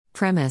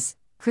Premise: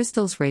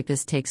 Crystal's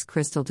rapist takes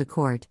Crystal to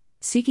court,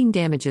 seeking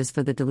damages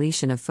for the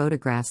deletion of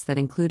photographs that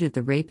included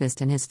the rapist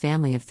and his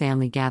family at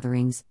family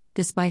gatherings,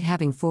 despite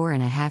having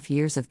 4.5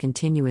 years of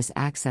continuous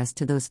access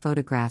to those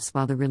photographs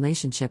while the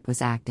relationship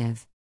was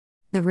active.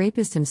 The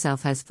rapist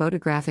himself has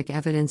photographic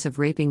evidence of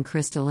raping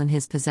Crystal in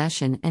his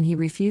possession, and he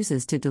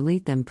refuses to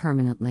delete them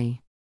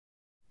permanently.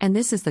 And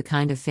this is the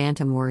kind of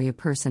phantom worry a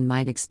person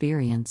might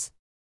experience.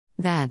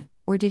 That,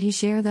 or did he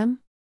share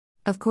them?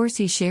 Of course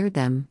he shared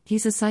them,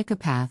 he's a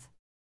psychopath.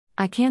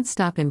 I can't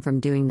stop him from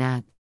doing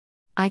that.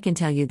 I can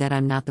tell you that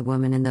I'm not the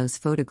woman in those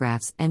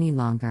photographs any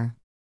longer.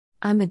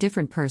 I'm a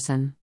different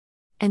person.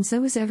 And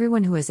so is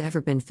everyone who has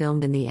ever been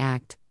filmed in the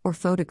act, or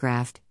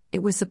photographed.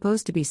 It was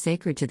supposed to be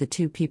sacred to the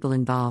two people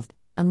involved,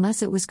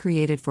 unless it was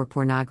created for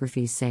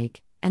pornography's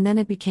sake, and then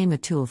it became a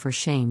tool for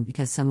shame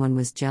because someone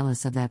was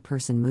jealous of that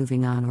person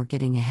moving on or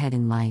getting ahead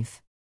in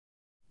life.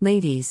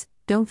 Ladies,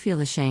 don't feel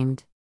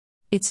ashamed.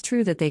 It's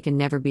true that they can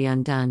never be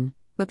undone,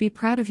 but be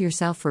proud of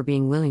yourself for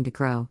being willing to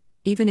grow,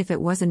 even if it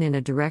wasn't in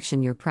a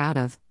direction you're proud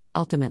of,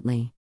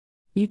 ultimately.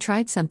 You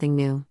tried something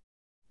new.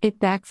 It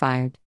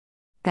backfired.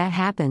 That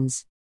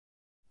happens.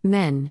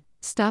 Men,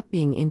 stop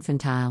being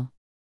infantile.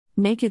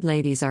 Naked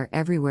ladies are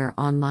everywhere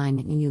online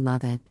and you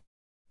love it.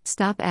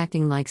 Stop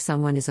acting like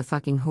someone is a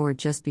fucking whore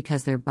just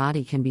because their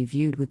body can be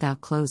viewed without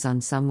clothes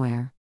on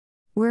somewhere.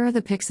 Where are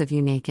the pics of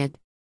you naked?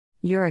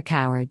 You're a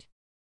coward.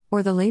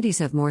 Or the ladies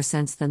have more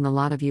sense than the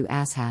lot of you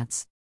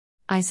asshats.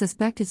 I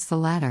suspect it's the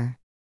latter.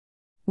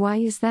 Why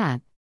is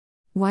that?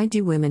 Why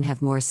do women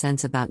have more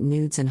sense about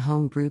nudes and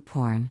homebrew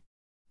porn?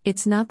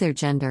 It's not their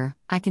gender,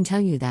 I can tell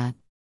you that.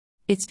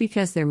 It's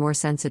because they're more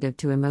sensitive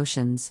to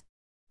emotions.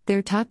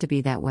 They're taught to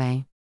be that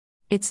way.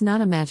 It's not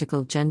a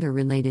magical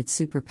gender-related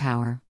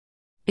superpower.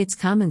 It's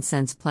common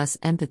sense plus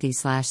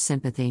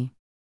empathy/sympathy.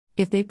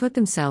 If they put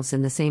themselves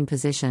in the same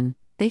position,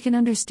 they can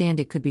understand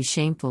it could be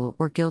shameful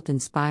or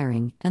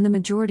guilt-inspiring, and the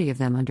majority of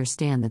them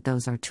understand that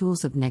those are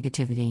tools of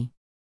negativity.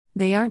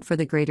 They aren't for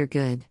the greater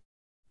good.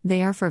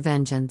 They are for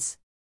vengeance.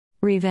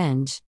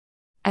 Revenge.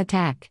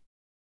 Attack.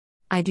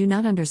 I do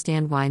not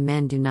understand why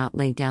men do not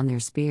lay down their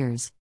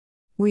spears.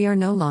 We are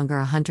no longer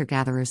a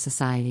hunter-gatherer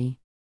society.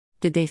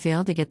 Did they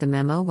fail to get the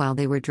memo while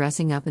they were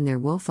dressing up in their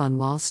Wolf on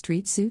Wall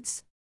Street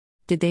suits?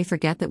 Did they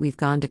forget that we've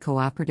gone to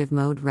cooperative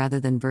mode rather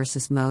than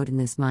versus mode in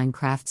this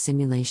Minecraft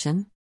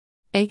simulation?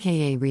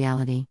 AKA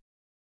reality.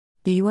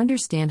 Do you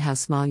understand how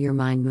small your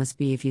mind must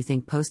be if you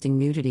think posting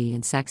nudity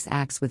and sex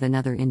acts with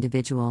another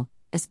individual,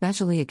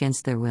 especially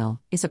against their will,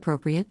 is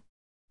appropriate?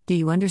 Do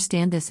you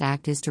understand this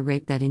act is to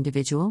rape that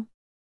individual?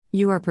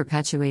 You are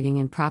perpetuating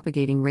and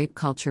propagating rape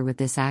culture with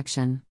this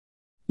action.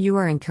 You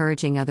are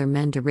encouraging other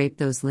men to rape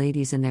those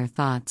ladies in their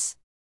thoughts.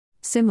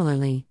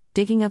 Similarly,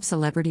 digging up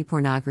celebrity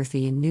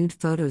pornography and nude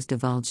photos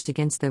divulged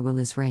against their will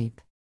is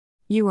rape.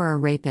 You are a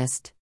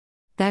rapist.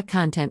 That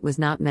content was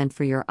not meant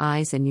for your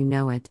eyes and you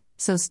know it,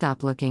 so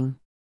stop looking.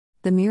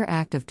 The mere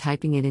act of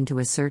typing it into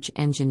a search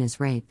engine is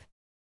rape.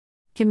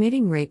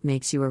 Committing rape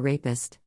makes you a rapist.